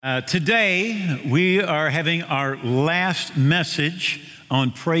Today, we are having our last message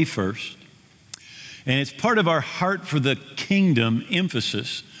on Pray First. And it's part of our Heart for the Kingdom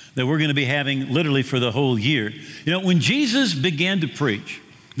emphasis that we're going to be having literally for the whole year. You know, when Jesus began to preach,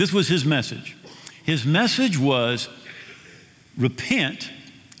 this was his message. His message was repent,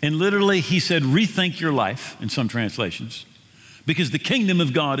 and literally he said, rethink your life in some translations, because the kingdom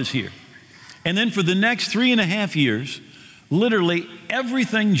of God is here. And then for the next 3.5 years, literally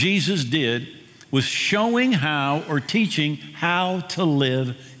everything Jesus did was showing how or teaching how to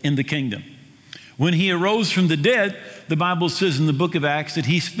live in the kingdom. When he arose from the dead, the Bible says in the book of Acts that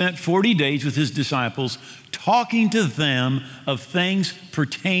he spent 40 days with his disciples talking to them of things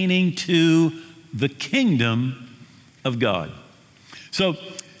pertaining to the kingdom of God. So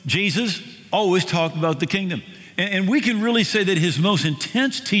Jesus always talked about the kingdom. And we can really say that his most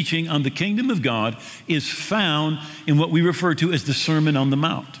intense teaching on the kingdom of God is found in what we refer to as the Sermon on the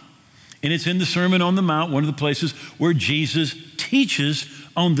Mount. And it's in the Sermon on the Mount, one of the places where Jesus teaches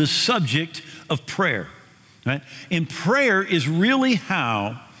on the subject of prayer, right? And prayer is really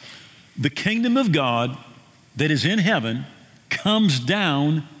how the kingdom of God that is in heaven comes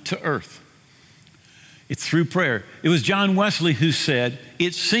down to earth. It's through prayer. It was John Wesley who said,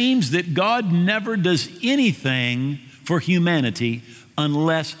 it seems that God never does anything for humanity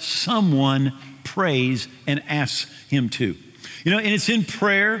unless someone prays and asks him to. You know, and it's in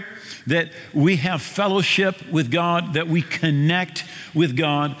prayer that we have fellowship with God, that we connect with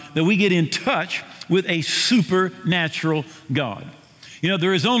God, that we get in touch with a supernatural God. You know,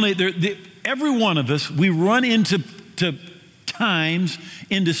 there is only, every one of us, we run into times,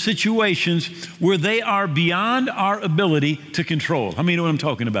 into situations where they are beyond our ability to control. How many know what I'm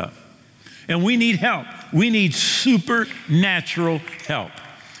talking about? And we need help. We need supernatural help.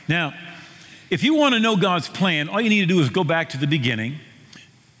 Now, if you want to know God's plan, all you need to do is go back to the beginning.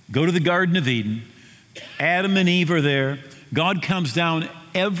 Go to the Garden of Eden. Adam and Eve are there. God comes down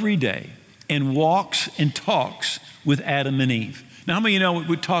every day and walks and talks with Adam and Eve. Now, how many of you know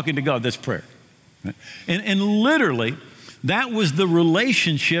we're talking to God? That's prayer. Right? And literally, that was the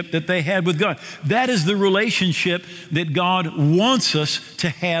relationship that they had with God. That is the relationship that God wants us to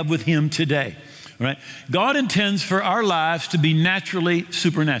have with him today. Right? God intends for our lives to be naturally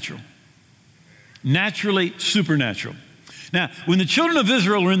supernatural. Naturally supernatural. Now, when the children of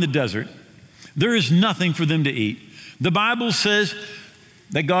Israel are in the desert, there is nothing for them to eat. The Bible says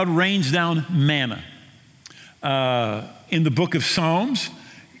that God rains down manna. In the book of Psalms,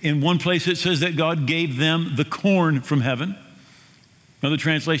 in one place it says that God gave them the corn from heaven. Another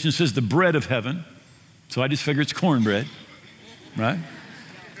translation says the bread of heaven. So I just figure it's cornbread, right?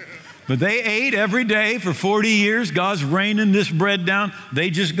 But they ate every day for 40 years. God's raining this bread down.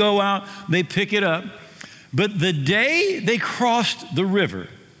 They just go out, they pick it up. But the day they crossed the river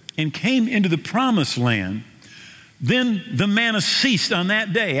and came into the promised land, then the manna ceased on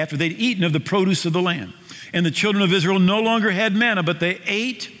that day after they'd eaten of the produce of the land. And the children of Israel no longer had manna, but they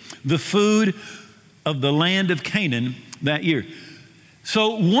ate the food of the land of Canaan that year.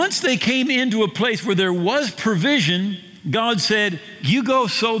 So once they came into a place where there was provision, God said, you go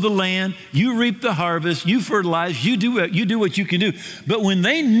sow the land, you reap the harvest, you fertilize, you do what you can do. But when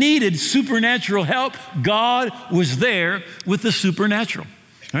they needed supernatural help, God was there with the supernatural.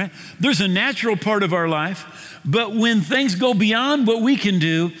 All right? There's a natural part of our life, but when things go beyond what we can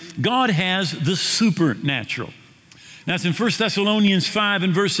do, God has the supernatural. Now it's in 1 Thessalonians 5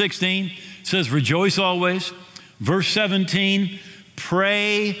 and verse 16. It says, rejoice always. Verse 17,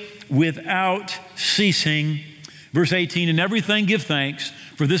 pray without ceasing. Verse 18, in everything give thanks,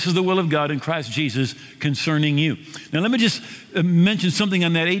 for this is the will of God in Christ Jesus concerning you. Now let me just mention something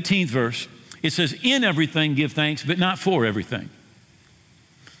on that 18th verse. It says, in everything give thanks, but not for everything.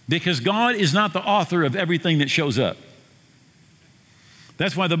 Because God is not the author of everything that shows up.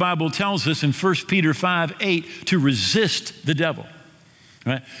 That's why the Bible tells us in 1 Peter 5:8 to resist the devil.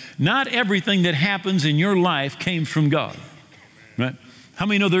 Right? Not everything that happens in your life came from God. Right? How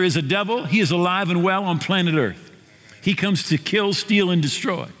many know there is a devil? He is alive and well on planet Earth. He comes to kill, steal, and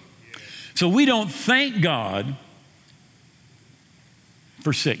destroy. So we don't thank God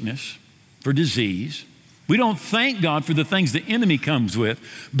for sickness, for disease. We don't thank God for the things the enemy comes with.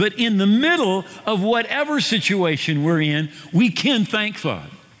 But in the middle of whatever situation we're in, we can thank God.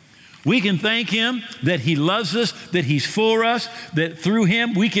 We can thank him that he loves us, that he's for us, that through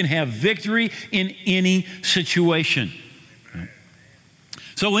him we can have victory in any situation.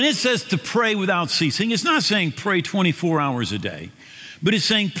 So when it says to pray without ceasing, it's not saying pray 24 hours a day, but it's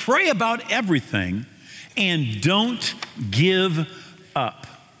saying pray about everything and don't give up.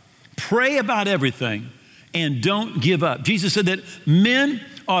 Pray about everything and don't give up. Jesus said that men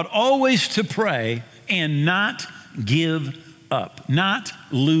ought always to pray and not give up, not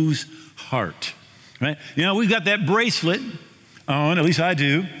lose heart, right? You know, we've got that bracelet on, at least I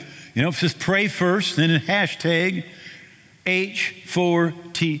do. You know, it says pray first, then a hashtag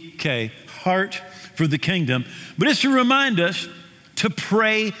H4TK, heart for the kingdom. But it's to remind us to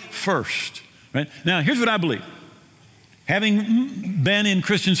pray first, right? Now, here's what I believe. Having been in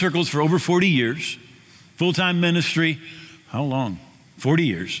Christian circles for over 40 years, full-time ministry, how long? 40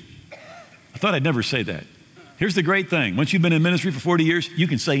 years. I thought I'd never say that. Here's the great thing. Once you've been in ministry for 40 years, you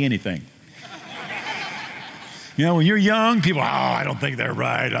can say anything. You know, when you're young, people, I don't think they're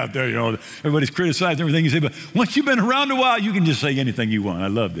right out there. You know, everybody's criticizing everything you say. But once you've been around a while, you can just say anything you want. I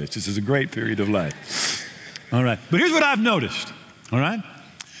love this. This is a great period of life. All right. But here's what I've noticed. All right.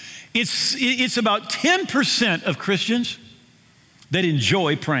 It's about 10% of Christians that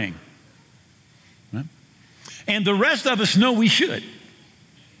enjoy praying. Right? And the rest of us know we should.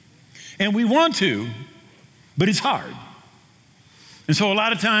 And we want to, but it's hard. And so a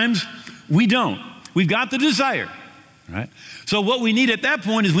lot of times we don't. We've got the desire, right? So what we need at that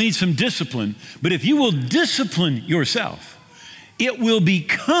point is we need some discipline. But if you will discipline yourself, it will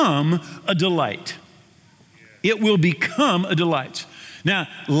become a delight. It will become a delight. Now,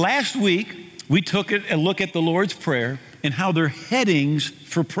 last week, we took a look at the Lord's Prayer and how they're headings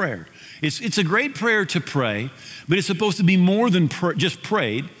for prayer. It's a great prayer to pray, but it's supposed to be more than just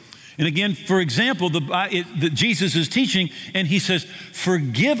prayed. And again, for example, Jesus is teaching, and he says,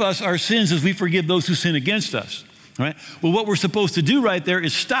 forgive us our sins as we forgive those who sin against us. All right? Well, what we're supposed to do right there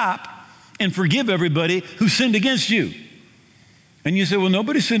is stop and forgive everybody who sinned against you. And you say, well,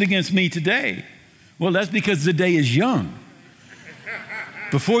 nobody sinned against me today. Well, that's because the day is young.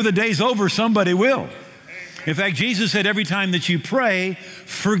 Before the day's over, somebody will. In fact, Jesus said every time that you pray,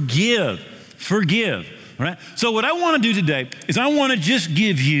 forgive. All right? So what I want to do today is I want to just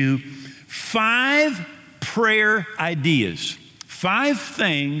give you 5 prayer ideas, 5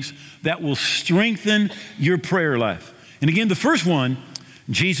 things that will strengthen your prayer life. And again, the first one,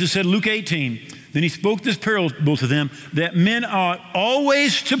 Jesus said, Luke 18, then he spoke this parable to them, that men ought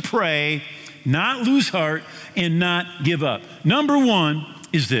always to pray, not lose heart, and not give up. Number 1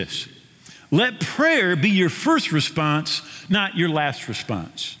 is this: let prayer be your first response, not your last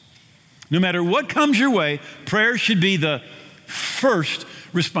response. No matter what comes your way, prayer should be the first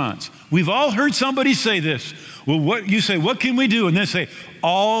response. We've all heard somebody say this. Well, what can we do? And they say,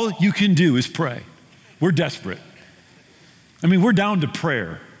 all you can do is pray. We're desperate. I mean, we're down to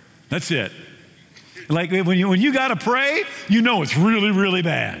prayer. That's it. Like when you got to pray, you know it's really, really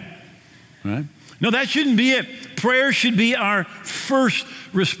bad. Right? No, that shouldn't be it. Prayer should be our first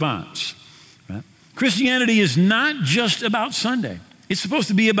response. Right? Christianity is not just about Sunday. It's supposed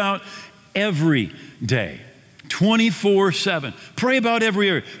to be about every day, 24/7. Pray about every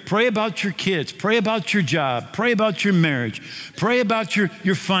area. Pray about your kids. Pray about your job. Pray about your marriage. Pray about your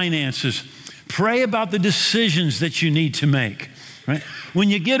finances. Pray about the decisions that you need to make. Right? When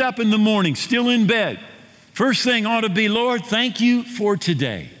you get up in the morning, still in bed, first thing ought to be, Lord, thank you for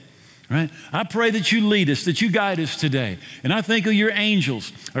today. Right? I pray that you lead us, that you guide us today. And I think of your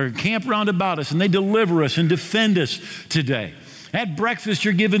angels are camped round about us, and they deliver us and defend us today. At breakfast,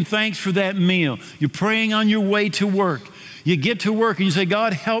 you're giving thanks for that meal. You're praying on your way to work. You get to work and you say,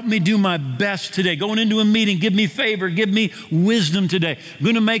 God, help me do my best today. Going into a meeting, give me favor, give me wisdom today. I'm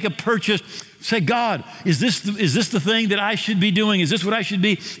going to make a purchase. Say, God, is this the thing that I should be doing? Is this what I should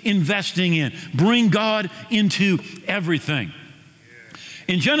be investing in? Bring God into everything.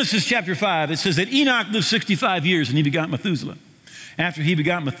 In Genesis chapter 5, it says that Enoch lived 65 years and he begot Methuselah. After he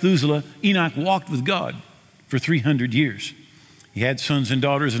begot Methuselah, Enoch walked with God for 300 years. He had sons and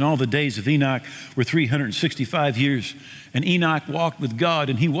daughters, and all the days of Enoch were 365 years. And Enoch walked with God,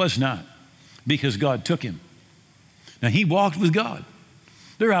 and he was not, because God took him. Now, he walked with God.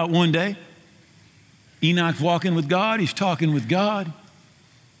 They're out one day. Enoch's walking with God. He's talking with God.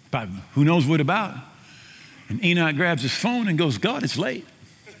 But who knows what about? And Enoch grabs his phone and goes, God, it's late.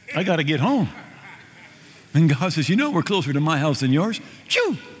 I got to get home. And God says, you know, we're closer to my house than yours.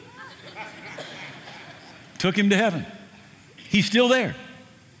 Choo! Took him to heaven. He's still there.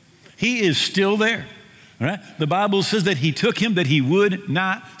 He is still there. All right? The Bible says that he took him that he would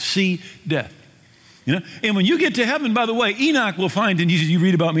not see death. You know? And when you get to heaven, by the way, Enoch will find, and you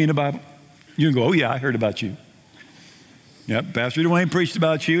read about me in the Bible, you can go, oh yeah, I heard about you. Yep, Pastor Dwayne preached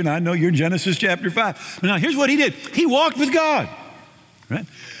about you, and I know you're in Genesis chapter 5. But now here's what he did. He walked with God. Right?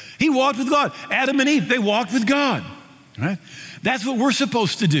 He walked with God. Adam and Eve, they walked with God. Right? That's what we're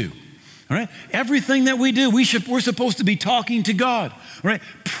supposed to do. All right? Everything that we do, we're supposed to be talking to God. All right?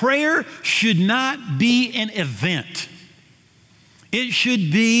 Prayer should not be an event. It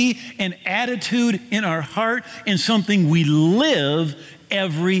should be an attitude in our heart and something we live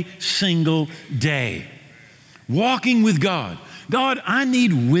every single day. Walking with God. God, I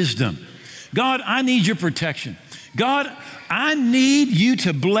need wisdom. God, I need your protection. God, I need you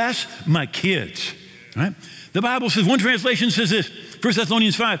to bless my kids. Right? The Bible says, one translation says this, 1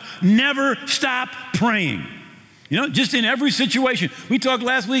 Thessalonians 5, never stop praying. You know, just in every situation. We talked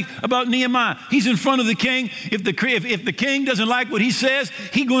last week about Nehemiah. He's in front of the king. If the king doesn't like what he says,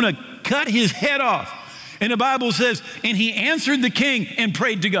 he's going to cut his head off. And the Bible says, and he answered the king and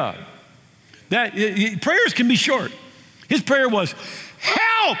prayed to God. That prayers can be short. His prayer was,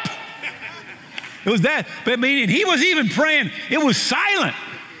 help! It was that. But meaning he was even praying. It was silent.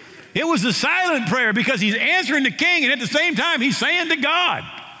 It was a silent prayer because he's answering the king, and at the same time, he's saying to God.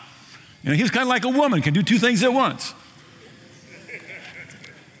 You know, he's kind of like a woman, can do two things at once.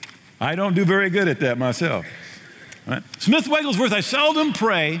 I don't do very good at that myself. Right? Smith Wigglesworth, I seldom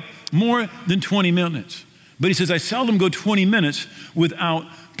pray more than 20 minutes. But he says, I seldom go 20 minutes without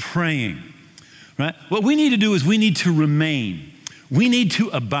praying. Right? What we need to do is we need to remain. We need to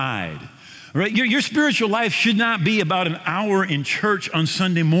abide. Right? Your spiritual life should not be about an hour in church on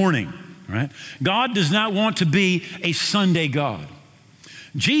Sunday morning. Right? God does not want to be a Sunday God.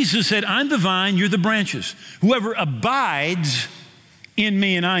 Jesus said, I'm the vine, you're the branches. Whoever abides in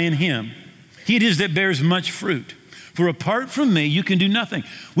me and I in him, he it is that bears much fruit. For apart from me, you can do nothing.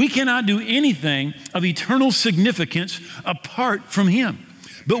 We cannot do anything of eternal significance apart from him.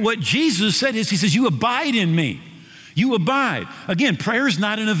 But what Jesus said is, he says, you abide in me. You abide. Again, prayer is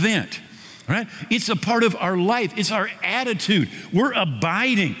not an event. Right? It's a part of our life. It's our attitude. We're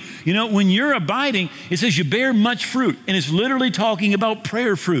abiding. You know, when you're abiding, it says you bear much fruit, and it's literally talking about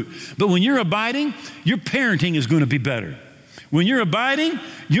prayer fruit. But when you're abiding, your parenting is going to be better. When you're abiding,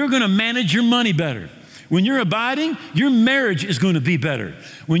 you're going to manage your money better. When you're abiding, your marriage is going to be better.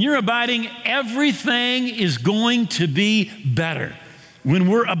 When you're abiding, everything is going to be better when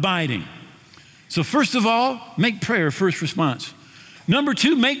we're abiding. So first of all, make prayer a first response. Number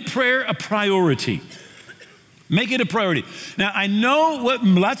two, make prayer a priority. Make it a priority. Now, I know what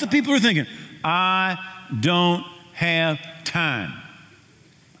lots of people are thinking. I don't have time.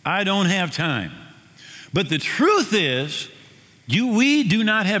 I don't have time. But the truth is, we do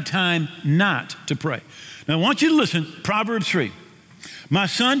not have time not to pray. Now, I want you to listen, Proverbs 3. My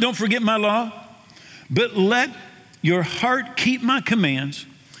son, don't forget my law, but let your heart keep my commands.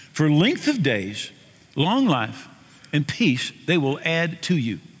 For length of days, long life, and peace, they will add to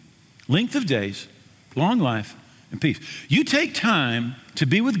you. Length of days, long life, and peace. You take time to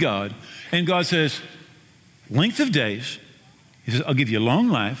be with God, and God says, length of days, he says, I'll give you long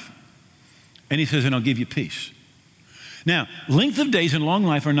life, and he says, and I'll give you peace. Now, length of days and long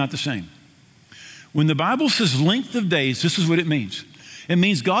life are not the same. When the Bible says length of days, this is what it means. It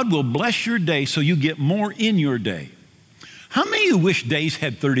means God will bless your day so you get more in your day. How many of you wish days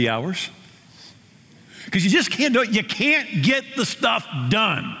had 30 hours? Because you just can't do it. You can't get the stuff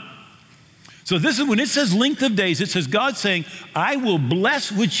done. So this is when it says length of days, it says God saying, I will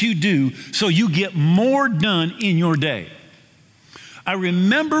bless what you do so you get more done in your day. I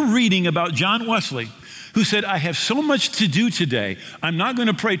remember reading about John Wesley, who said, I have so much to do today, I'm not going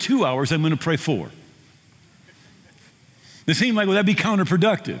to pray 2 hours, I'm going to pray 4. It seemed like, well, that'd be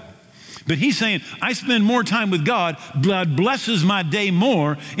counterproductive. But he's saying, I spend more time with God, God blesses my day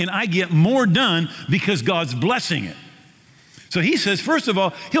more, and I get more done because God's blessing it. So he says, first of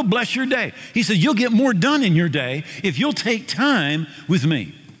all, he'll bless your day. He says, you'll get more done in your day if you'll take time with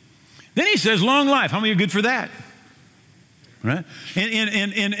me. Then he says, long life. How many are good for that? Right?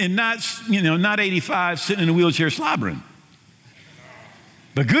 And not, not 85 sitting in a wheelchair slobbering,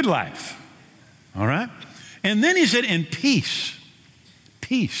 but good life. All right? And then he said, and peace.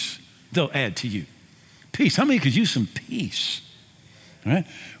 Peace. They'll add to you. Peace. How many could use some peace? All right?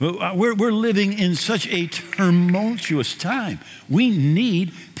 We're living in such a tumultuous time. We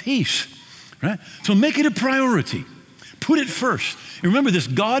need peace. Right? So make it a priority. Put it first. And remember this,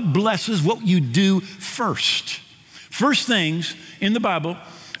 God blesses what you do first. First things in the Bible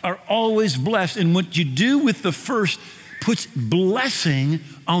are always blessed, and what you do with the first puts blessing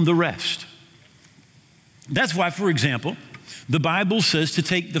on the rest. That's why, for example, the Bible says to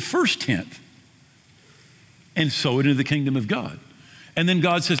take the first tenth and sow it into the kingdom of God. And then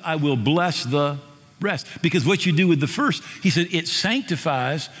God says, I will bless the rest. Because what you do with the first, he said, it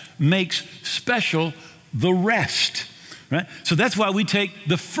sanctifies, makes special the rest. Right? So that's why we take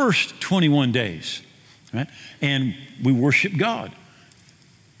the first 21 days. Right? And we worship God.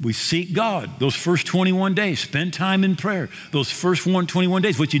 We seek God those first 21 days. Spend time in prayer. Those first 21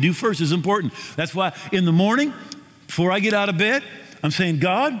 days. What you do first is important. That's why in the morning, Before I get out of bed, I'm saying,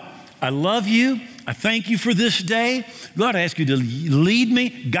 God, I love you. I thank you for this day. God, I ask you to lead me,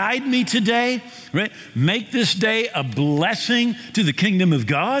 guide me today, right? Make this day a blessing to the kingdom of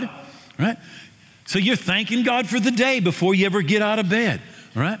God, right? So you're thanking God for the day before you ever get out of bed,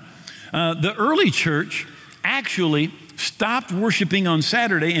 right? The early church actually stopped worshiping on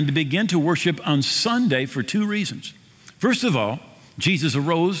Saturday and to begin to worship on Sunday for two reasons. First of all, Jesus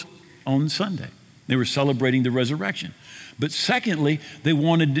arose on Sunday. They were celebrating the resurrection. But secondly, they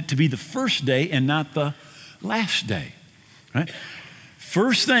wanted it to be the first day and not the last day, right?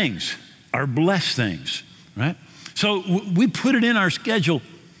 First things are blessed things, right? So we put it in our schedule.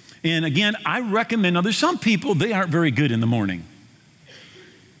 And again, I recommend, now there's some people, they aren't very good in the morning.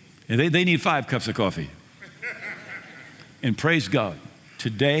 And they need 5 cups of coffee. And praise God,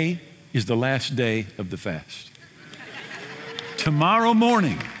 today is the last day of the fast. Tomorrow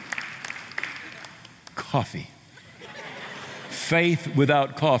morning, coffee. Faith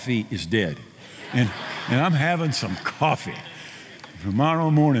without coffee is dead. And I'm having some coffee tomorrow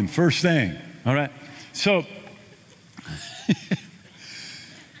morning, first thing, all right? So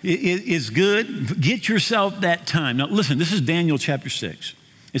it's good. Get yourself that time. Now listen, this is Daniel chapter 6.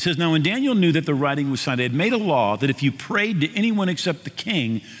 It says, now when Daniel knew that the writing was signed, they had made a law that if you prayed to anyone except the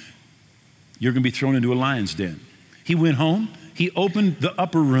king, you're going to be thrown into a lion's den. He went home. He opened the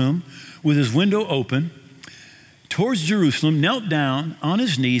upper room with his window open towards Jerusalem, knelt down on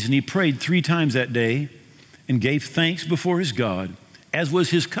his knees, and he prayed 3 times that day and gave thanks before his God, as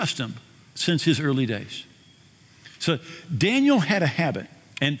was his custom since his early days. So Daniel had a habit,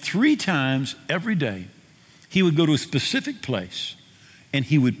 and 3 times every day, he would go to a specific place and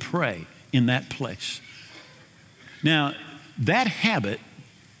he would pray in that place. Now, that habit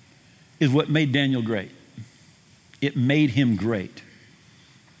is what made Daniel great. It made him great.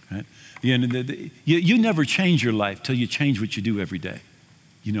 Right? You never change your life till you change what you do every day.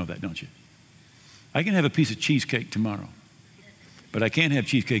 You know that, don't you? I can have a piece of cheesecake tomorrow, but I can't have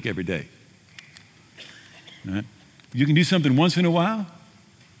cheesecake every day. Right? You can do something once in a while,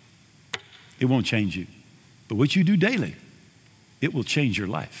 it won't change you. But what you do daily, it will change your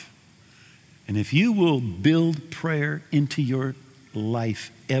life. And if you will build prayer into your life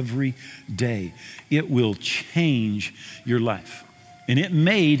every day, it will change your life. And it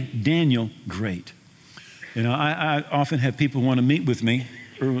made Daniel great. You know, I often have people want to meet with me,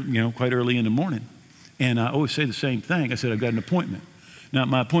 quite early in the morning. And I always say the same thing. I said, I've got an appointment. Now,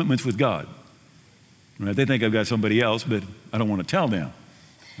 my appointment's with God. Right? They think I've got somebody else, but I don't want to tell them.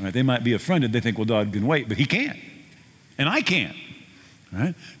 Right? They might be offended. They think, well, God can wait, but he can't. And I can't.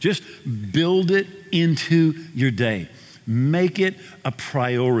 Right? Just build it into your day. Make it a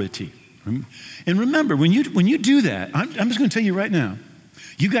priority. And remember, when you do that, I'm just going to tell you right now,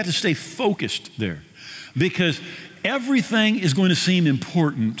 you've got to stay focused there, because everything is going to seem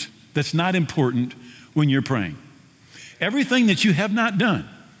important that's not important when you're praying. Everything that you have not done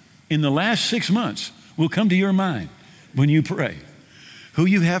in the last 6 months will come to your mind when you pray. Who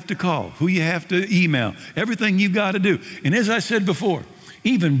you have to call, who you have to email, everything you've got to do. And as I said before,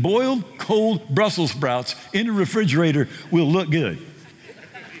 even boiled, cold Brussels sprouts in the refrigerator will look good.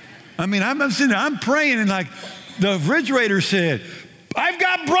 I mean, I'm sitting there, I'm praying, and like the refrigerator said, I've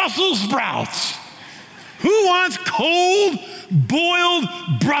got Brussels sprouts. Who wants cold, boiled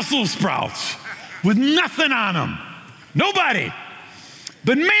Brussels sprouts with nothing on them? Nobody.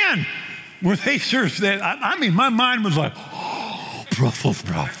 But man, were they served that? I mean, my mind was like, oh, Brussels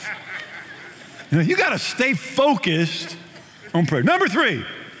sprouts. You got to stay focused on prayer. Number 3.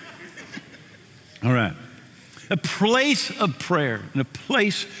 All right. A place of prayer and a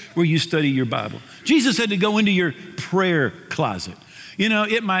place where you study your Bible. Jesus said to go into your prayer closet. You know,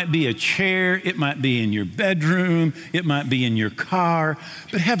 it might be a chair, it might be in your bedroom, it might be in your car,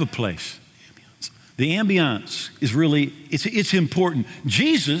 but have a place. The ambiance is really, it's important.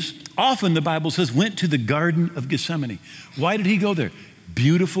 Jesus, often the Bible says, went to the Garden of Gethsemane. Why did he go there?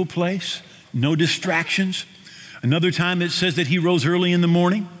 Beautiful place, no distractions. Another time it says that he rose early in the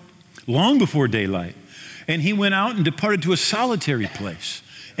morning, long before daylight, and he went out and departed to a solitary place,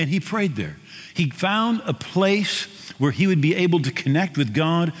 and he prayed there. He found a place where he would be able to connect with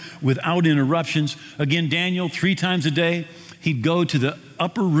God without interruptions. Again, Daniel, 3 times a day, he'd go to the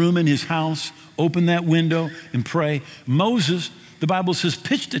upper room in his house, open that window and pray. Moses, the Bible says,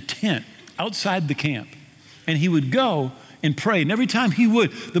 pitched a tent outside the camp, and he would go and pray. And every time he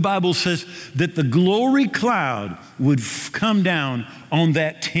would, the Bible says that the glory cloud would come down on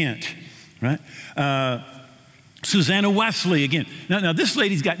that tent, right? Susanna Wesley, again. Now this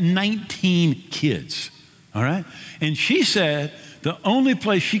lady's got 19 kids, all right? And she said the only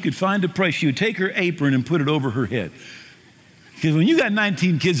place she could find to pray, she would take her apron and put it over her head. Because when you got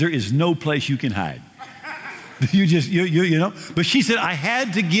 19 kids, there is no place you can hide. You know. But she said, I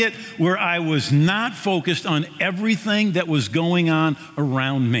had to get where I was not focused on everything that was going on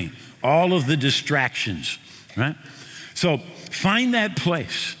around me, all of the distractions, right? So find that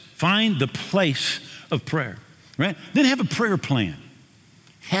place. Find the place of prayer, right? Then have a prayer plan.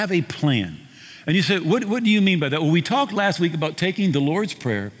 Have a plan. And you say, what do you mean by that? Well, we talked last week about taking the Lord's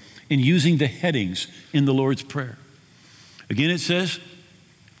Prayer and using the headings in the Lord's Prayer. Again, it says,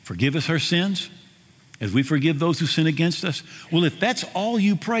 forgive us our sins as we forgive those who sin against us. Well, if that's all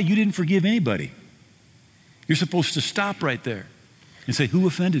you pray, you didn't forgive anybody. You're supposed to stop right there and say, who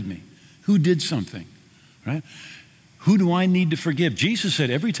offended me? Who did something, right? Who do I need to forgive? Jesus said,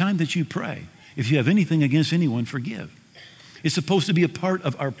 every time that you pray, if you have anything against anyone, forgive. It's supposed to be a part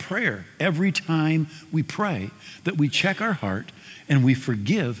of our prayer every time we pray, that we check our heart and we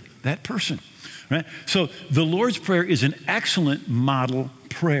forgive that person, right? So the Lord's Prayer is an excellent model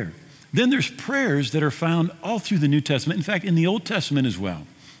prayer. Then there's prayers that are found all through the New Testament. In fact, in the Old Testament as well,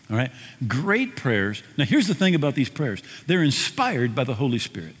 all right? Great prayers. Now, here's the thing about these prayers. They're inspired by the Holy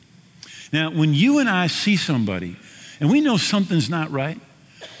Spirit. Now, when you and I see somebody and we know something's not right,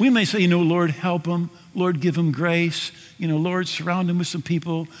 we may say, Lord, help them. Lord, give them grace. Lord, surround them with some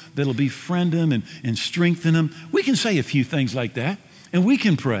people that'll befriend them and strengthen them. We can say a few things like that, and we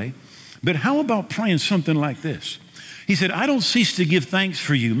can pray. But how about praying something like this? He said, I don't cease to give thanks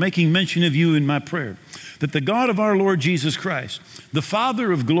for you, making mention of you in my prayer, that the God of our Lord Jesus Christ, the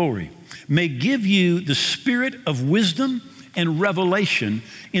Father of glory, may give you the spirit of wisdom and revelation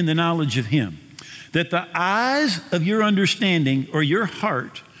in the knowledge of him, that the eyes of your understanding or your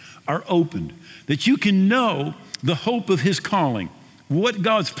heart are opened, that you can know the hope of his calling, what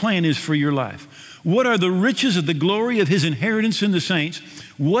God's plan is for your life. What are the riches of the glory of his inheritance in the saints?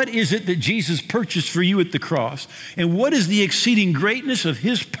 What is it that Jesus purchased for you at the cross? And what is the exceeding greatness of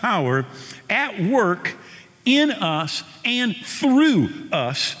his power at work in us and through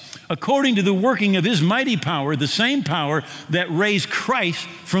us, according to the working of his mighty power, the same power that raised Christ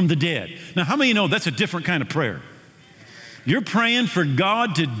from the dead? Now, how many of you know that's a different kind of prayer? You're praying for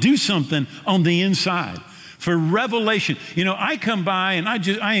God to do something on the inside, for revelation. I come by and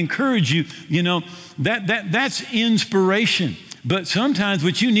I encourage you, that's inspiration. But sometimes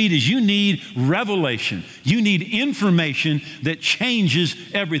what you need revelation. You need information that changes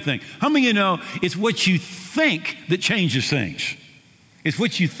everything. How many of you know it's what you think that changes things? It's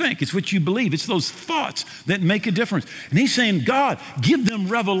what you think. It's what you believe. It's those thoughts that make a difference. And he's saying, God, give them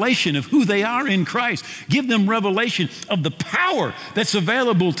revelation of who they are in Christ. Give them revelation of the power that's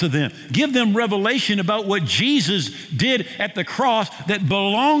available to them. Give them revelation about what Jesus did at the cross that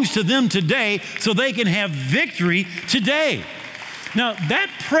belongs to them today so they can have victory today. Now,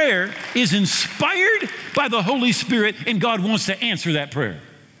 that prayer is inspired by the Holy Spirit, and God wants to answer that prayer.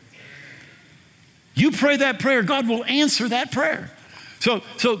 You pray that prayer, God will answer that prayer. So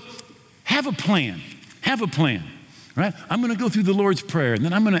have a plan. Have a plan, right? I'm going to go through the Lord's Prayer, and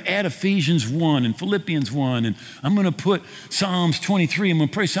then I'm going to add Ephesians 1 and Philippians 1, and I'm going to put Psalms 23. I'm going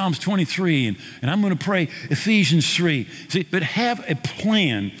to pray Psalms 23, and I'm going to pray Ephesians 3. See, but have a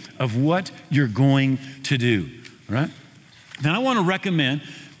plan of what you're going to do, right? Now, I want to recommend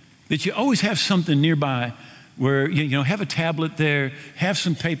that you always have something nearby where, have a tablet there, have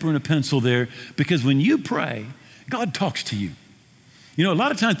some paper and a pencil there, because when you pray, God talks to you. A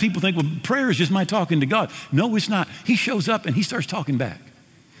lot of times people think, well, prayer is just my talking to God. No, it's not. He shows up and he starts talking back,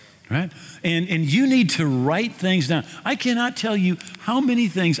 right? And you need to write things down. I cannot tell you how many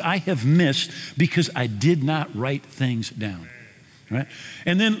things I have missed because I did not write things down, right?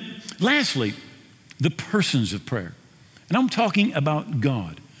 And then lastly, the persons of prayer. And I'm talking about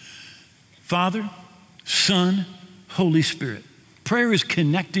God. Father, Son, Holy Spirit. Prayer is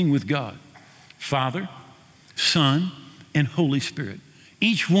connecting with God. Father, Son, and Holy Spirit.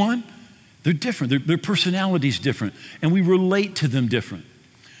 Each one, they're different. Their personality's different. And we relate to them different.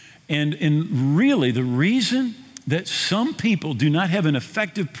 And really, the reason that some people do not have an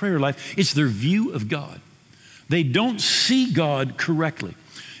effective prayer life, it's their view of God. They don't see God correctly.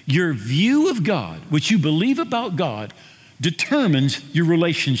 Your view of God, what you believe about God, determines your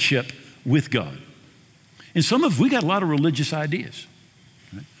relationship with God. And we got a lot of religious ideas.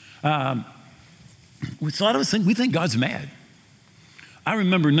 Right? A lot of us think God's mad. I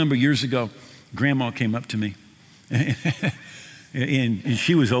remember a number of years ago, Grandma came up to me, and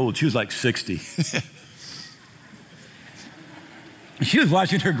she was old. She was like 60. She was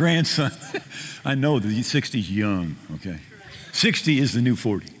watching her grandson. I know that 60 is young, okay? 60 is the new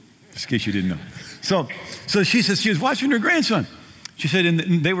 40, just in case you didn't know. So she says she was watching her grandson, She said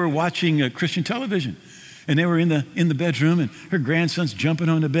they were watching Christian television, and they were in the bedroom, and her grandson's jumping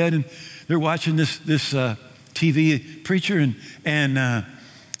on the bed, and they're watching this TV preacher, and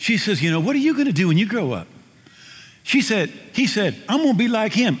she says, what are you going to do when you grow up? He said, I'm going to be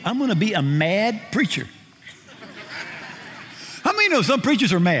like him. I'm going to be a mad preacher. How many know some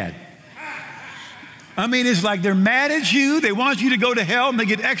preachers are mad? I mean, it's like they're mad at you. They want you to go to hell, and they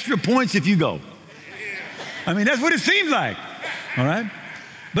get extra points if you go. I mean, that's what it seems like. All right?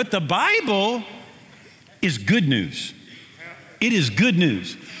 But the Bible is good news. It is good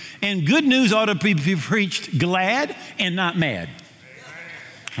news. And good news ought to be preached glad and not mad.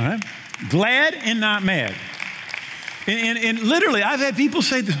 All right? Glad and not mad. And literally, I've had people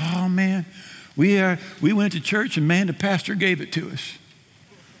say this, oh man, we went to church and man, the pastor gave it to us.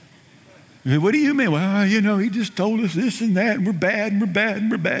 I said, what do you mean? Well, he just told us this and that, and we're bad, and we're bad,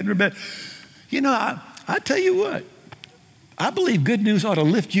 and we're bad, and we're bad. I tell you what, I believe good news ought to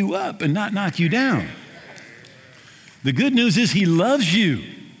lift you up and not knock you down. The good news is he loves you,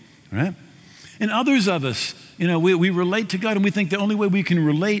 right? And others of us, we relate to God, and we think the only way we can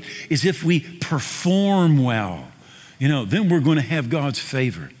relate is if we perform well. Then we're going to have God's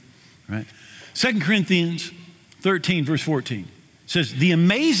favor, right? 2 Corinthians 13, verse 14 says, the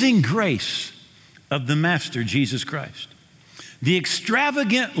amazing grace of the Master, Jesus Christ, the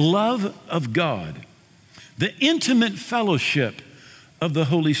extravagant love of God, the intimate fellowship of the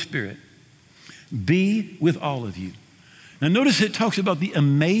Holy Spirit be with all of you. Now notice it talks about the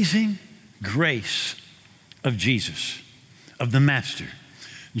amazing grace of Jesus, of the Master,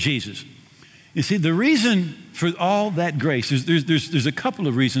 Jesus. You see, the reason for all that grace, there's a couple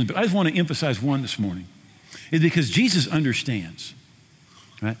of reasons, but I just want to emphasize one this morning, is because Jesus understands.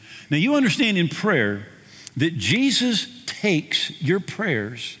 Right? Now you understand in prayer that Jesus takes your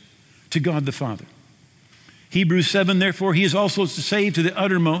prayers to God the Father. Hebrews 7, therefore, he is also to save to the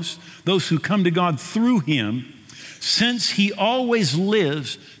uttermost those who come to God through him, since he always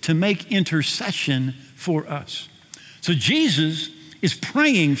lives to make intercession for us. So Jesus is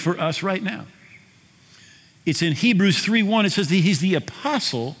praying for us right now. It's in Hebrews 3:1, it says that he's the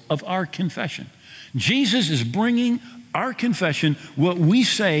apostle of our confession. Jesus is bringing our confession, what we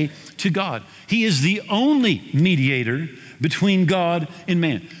say, to God. He is the only mediator between God and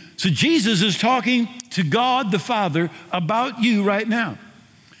man. So Jesus is talking to God the Father about you right now.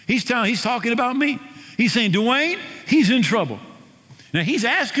 He's talking about me. He's saying, Dwayne, he's in trouble. Now he's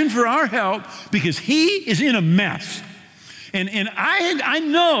asking for our help because he is in a mess. And I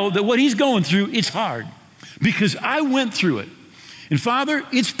know that what he's going through, it's hard because I went through it. And Father,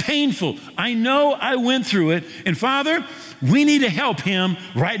 it's painful. I know I went through it. And Father, we need to help him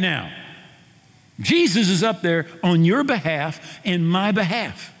right now. Jesus is up there on your behalf and my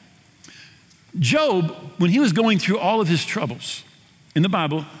behalf. Job, when he was going through all of his troubles in the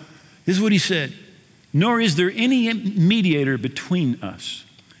Bible, this is what he said, nor is there any mediator between us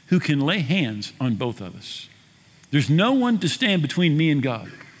who can lay hands on both of us. There's no one to stand between me and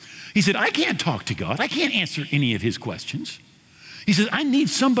God. He said, I can't talk to God. I can't answer any of his questions. He says, I need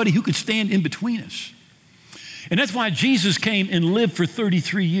somebody who could stand in between us. And that's why Jesus came and lived for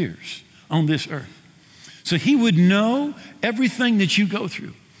 33 years on this earth. So he would know everything that you go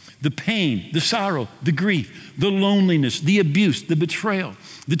through. The pain, the sorrow, the grief, the loneliness, the abuse, the betrayal,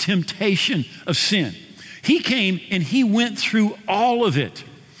 the temptation of sin. He came and he went through all of it.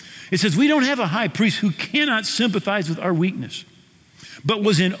 It says we don't have a high priest who cannot sympathize with our weakness, but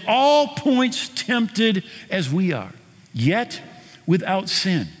was in all points tempted as we are, yet without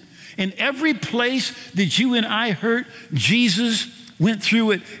sin. In every place that you and I hurt, Jesus went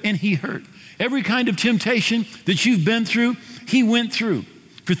through it and he hurt. Every kind of temptation that you've been through, he went through.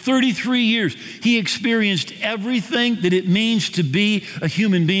 For 33 years, he experienced everything that it means to be a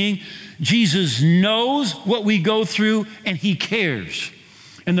human being. Jesus knows what we go through and he cares.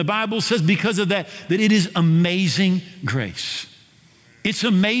 And the Bible says because of that it is amazing grace. It's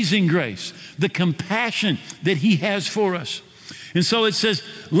amazing grace, the compassion that he has for us. And so it says,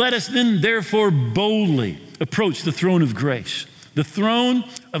 let us then therefore boldly approach the throne of grace, the throne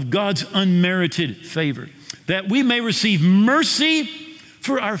of God's unmerited favor, that we may receive mercy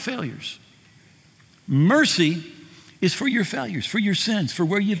for our failures. Mercy is for your failures, for your sins, for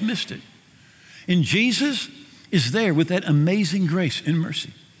where you've missed it. And Jesus is there with that amazing grace and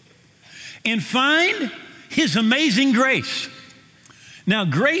mercy. And find his amazing grace. Now,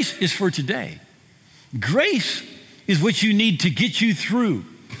 grace is for today. Grace is what you need to get you through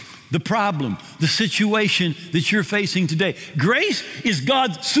the problem, the situation that you're facing today. Grace is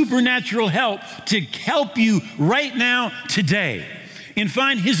God's supernatural help to help you right now, today. And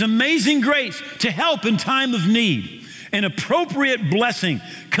find his amazing grace to help in time of need. An appropriate blessing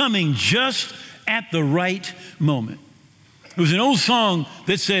coming just at the right moment. There was an old song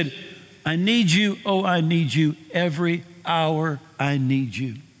that said, I need you, oh, I need you, every hour I need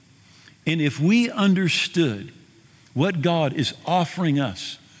you. And if we understood what God is offering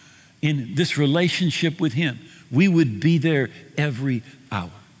us in this relationship with him, we would be there every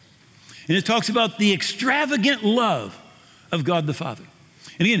hour. And it talks about the extravagant love of God the Father.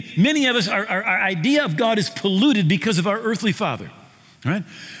 And again, many of us, our idea of God is polluted because of our earthly father, right?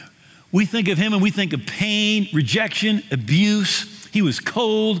 We think of him and we think of pain, rejection, abuse. He was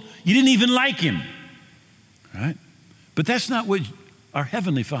cold. You didn't even like him, right? But that's not what our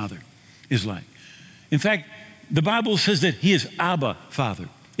heavenly Father is like. In fact, the Bible says that he is Abba, Father.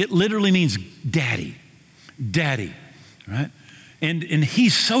 It literally means daddy, daddy, right? And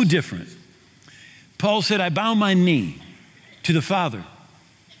he's so different. Paul said, I bow my knee to the Father.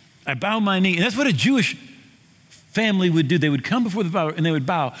 I bow my knee. And that's what a Jewish family would do. They would come before the Father and they would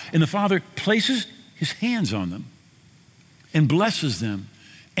bow. And the Father places his hands on them and blesses them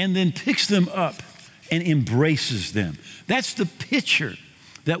and then picks them up and embraces them. That's the picture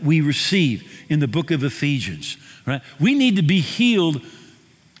that we receive in the book of Ephesians, right? We need to be healed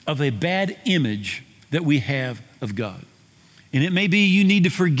of a bad image that we have of God. And it may be you need to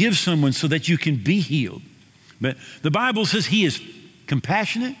forgive someone so that you can be healed. But the Bible says he is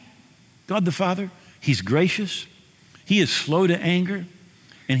compassionate, God the Father. He's gracious. He is slow to anger.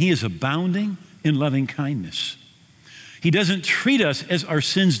 And he is abounding in loving kindness. He doesn't treat us as our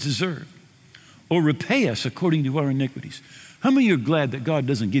sins deserve or repay us according to our iniquities. How many of you are glad that God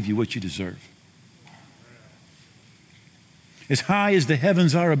doesn't give you what you deserve? As high as the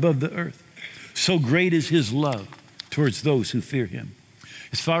heavens are above the earth, so great is his love towards those who fear him.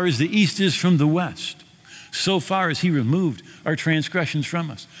 As far as the east is from the west, so far as he removed our transgressions from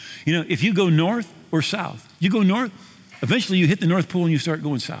us. You know, if you go north or south, you go north, eventually you hit the North Pole and you start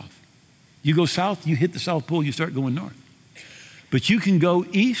going south. You go south, you hit the South Pole, you start going north. But you can go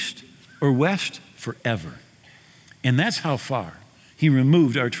east or west forever. And that's how far he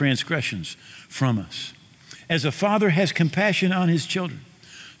removed our transgressions from us. As a father has compassion on his children,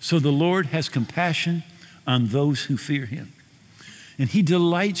 so the Lord has compassion on those who fear him. And he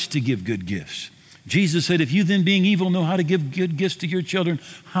delights to give good gifts. Jesus said, if you then being evil know how to give good gifts to your children,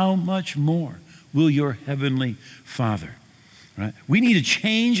 how much more will your heavenly Father? Right? We need to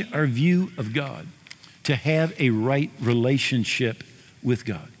change our view of God to have a right relationship with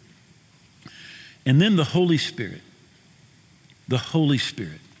God. And then the Holy Spirit,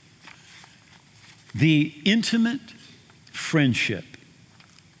 the intimate friendship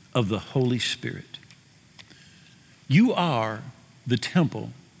of the Holy Spirit. You are the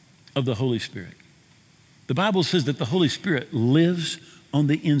temple of the Holy Spirit. The Bible says that the Holy Spirit lives on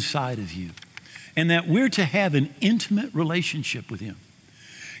the inside of you and that we're to have an intimate relationship with him.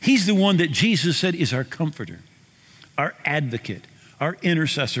 He's the one that Jesus said is our comforter, our advocate, our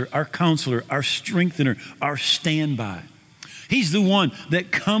intercessor, our counselor, our strengthener, our standby. He's the one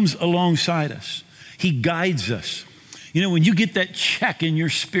that comes alongside us. He guides us. You know, when you get that check in your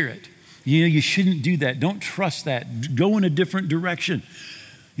spirit, you know, you shouldn't do that. Don't trust that. Go in a different direction.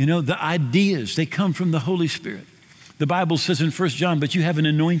 You know, the ideas, they come from the Holy Spirit. The Bible says in 1 John, but you have an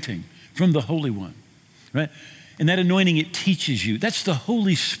anointing from the Holy One, right? And that anointing, it teaches you. That's the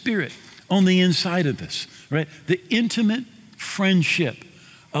Holy Spirit on the inside of us, right? The intimate friendship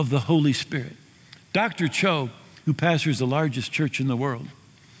of the Holy Spirit. Dr. Cho, who pastors the largest church in the world,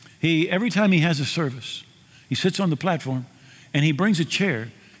 every time he has a service, he sits on the platform and he brings a chair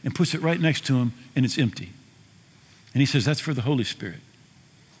and puts it right next to him and it's empty. And he says, that's for the Holy Spirit.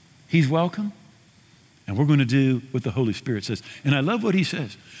 He's welcome, and we're going to do what the Holy Spirit says. And I love what he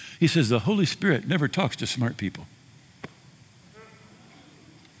says. He says, the Holy Spirit never talks to smart people.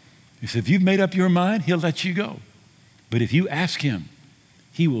 He said, if you've made up your mind, he'll let you go. But if you ask him,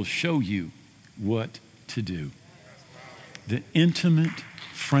 he will show you what to do. The intimate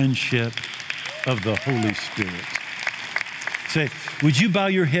friendship of the Holy Spirit. Say, would you bow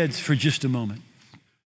your heads for just a moment?